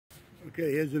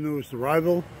Okay, here's the newest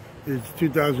arrival. It's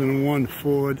 2001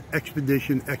 Ford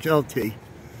Expedition XLT.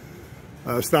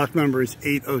 Stock number is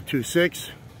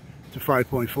 8026. It's a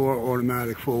 5.4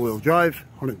 automatic four-wheel drive,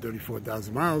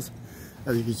 134,000 miles.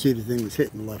 As you can see, the thing was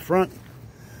hit in the left front.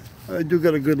 I do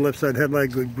got a good left side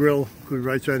headlight, good grille, good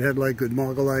right side headlight, good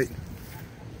marker light.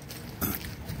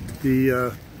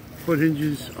 The foot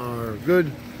hinges are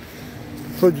good.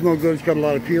 Hood's no good, it's got a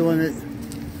lot of peel in it.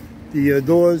 The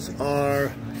doors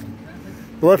are,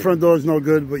 the left front door is no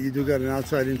good, but you do got an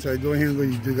outside inside door handle.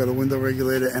 You do got a window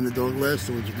regulator and a door glass,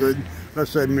 so it's good.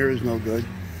 Left side mirror is no good.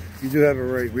 You do have a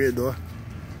right rear door.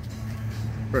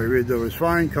 Right rear door is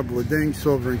fine. Couple of dings,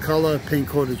 silver in color. Paint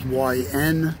code is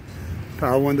YN.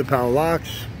 Power window, power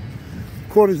locks.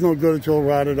 Quarter's no good, it's all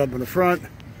rotted up in the front.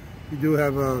 You do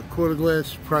have a quarter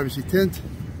glass privacy tint.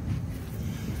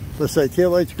 Left side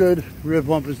taillight's good. Rear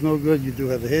bumper's no good. You do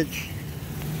have a hitch.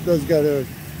 Does got a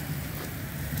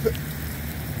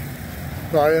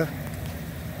tire.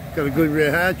 Got a good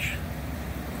rear hatch.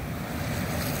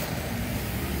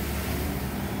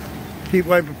 Heat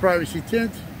wiper privacy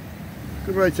tint.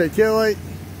 Good right side taillight.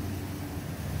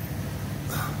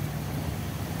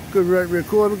 Good right rear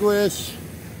quarter glass.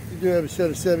 You do have a set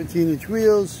of 17-inch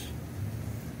wheels.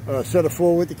 Set of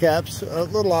 4 with the caps. A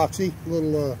little oxy. A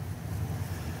little,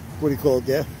 what do you call it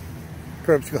there?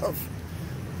 Curb scuff.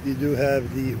 You do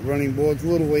have the running boards. A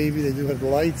little wavy. They do have the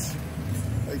lights.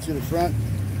 Lights in the front.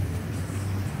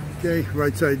 Okay,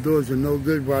 right side doors are no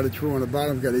good. Rotted through on the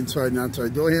bottom. Got inside and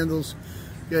outside door handles.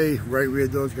 Okay, right rear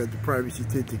doors got the privacy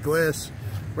tinted glass.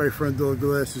 Right front door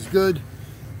glass is good.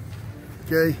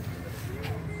 Okay,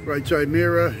 right side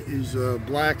mirror is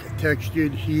black,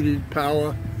 textured, heated,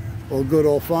 power. All good,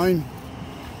 all fine.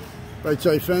 Right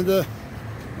side fender,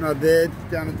 not bad.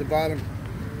 Down at the bottom,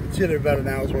 consider about an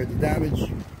hour's worth of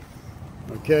damage.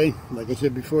 Okay, like I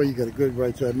said before, you got a good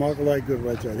right side marker light, good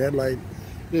right side headlight.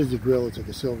 Here's the grille, it's like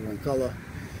a silver in color.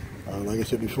 Like I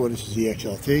said before, this is the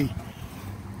XLT.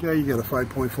 Okay, you got a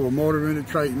 5.4 motor in it.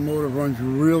 Triton motor, runs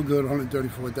real good,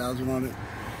 134,000 on it.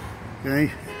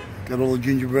 Okay, got a little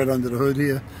gingerbread under the hood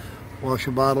here.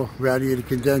 Washer bottle, radiator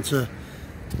condenser,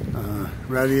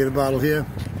 radiator bottle here.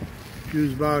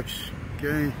 Fuse box,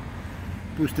 okay.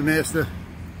 Booster master,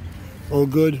 all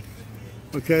good.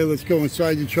 Okay, let's go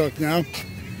inside the truck now.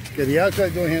 Okay, the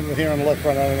outside door handle here on the left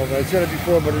front, I don't know if I said it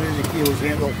before, but it is a keyless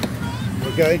handle.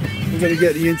 Okay, we're going to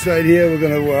get the inside here. We're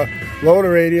going to lower the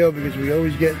radio because we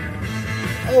always get,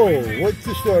 oh, what's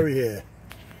the story here?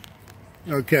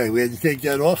 Okay, we had to take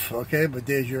that off, okay, but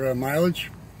there's your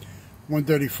mileage.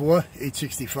 134,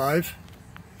 865.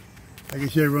 Like I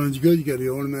said, it runs good. You got the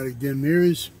automatic dim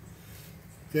mirrors.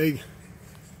 Okay,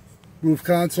 roof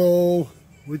console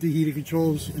with the heater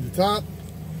controls in the top.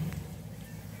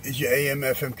 Is your AM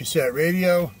FM cassette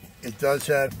radio. It does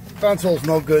have, console's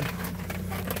no good.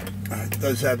 It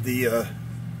does have the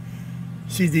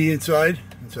CD inside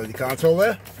the console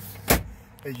there.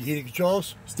 There's your heater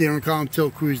controls, steering column,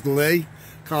 tilt, cruise, delay,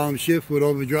 column shift with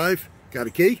overdrive. Got a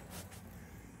key.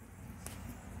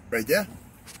 Right there.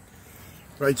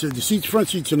 Right side, the seats, front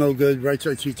seats are no good. Right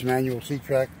side seats, manual seat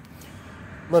track.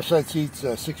 Left side seats,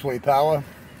 6-way power,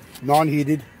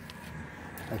 non-heated.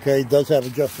 Okay, it does have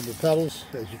adjustable pedals.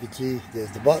 As you can see,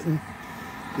 there's the button.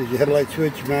 There's your headlight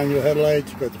switch, manual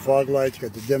headlights, got the fog lights,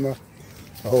 got the dimmer,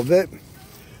 a whole bit.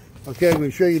 Okay, I'm going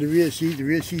to show you the rear seat. The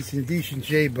rear seat's in decent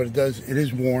shape, but it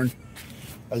is worn,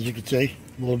 as you can see.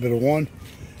 A little bit of worn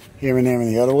here and there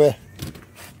and the other way.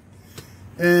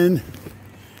 And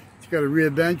it's got a rear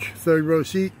bench, 3rd row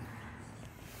seat.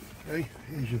 Okay,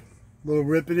 here's your little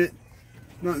rip in it.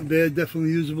 Nothing bad,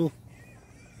 definitely usable.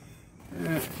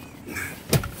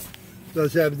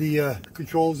 Does have the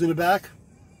controls in the back.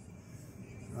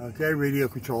 Okay, radio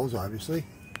controls, obviously.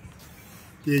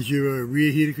 There's your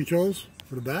rear heater controls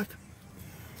for the back.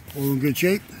 All in good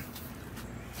shape.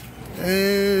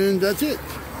 And that's it.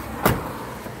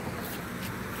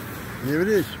 Here it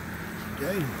is.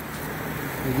 Okay.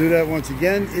 We'll do that once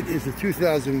again. It is a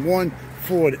 2001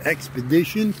 Ford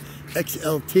Expedition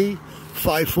XLT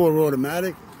 5.4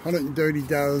 automatic,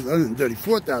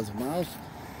 134,000 miles.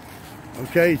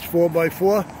 Okay, it's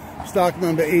 4x4. Stock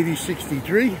number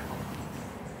 8063.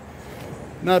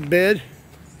 Not bad.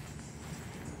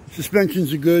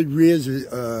 Suspensions are good. Rear's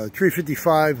a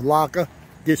 355 locker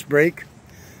disc brake.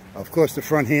 Of course, the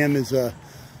front ham is a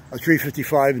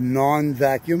 355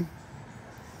 non-vacuum.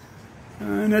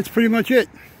 And that's pretty much it.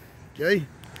 Okay.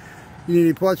 You need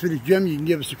any parts for this gem, you can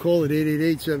give us a call at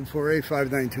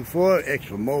 888-748-5924. X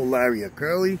for Mo, Larry, or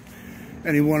Curly.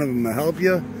 Any one of them will help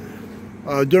you.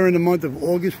 During the month of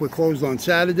August, we're closed on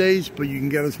Saturdays, but you can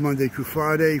get us Monday through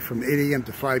Friday from 8 a.m.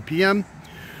 to 5 p.m.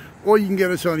 Or you can get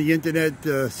us on the internet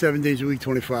 7 days a week,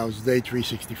 24 hours a day,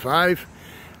 365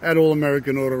 at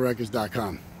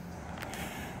allamericanautorecords.com.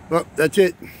 Well, that's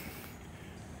it.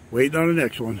 Waiting on the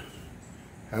next one.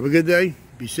 Have a good day.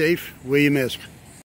 Be safe. Wear your mask.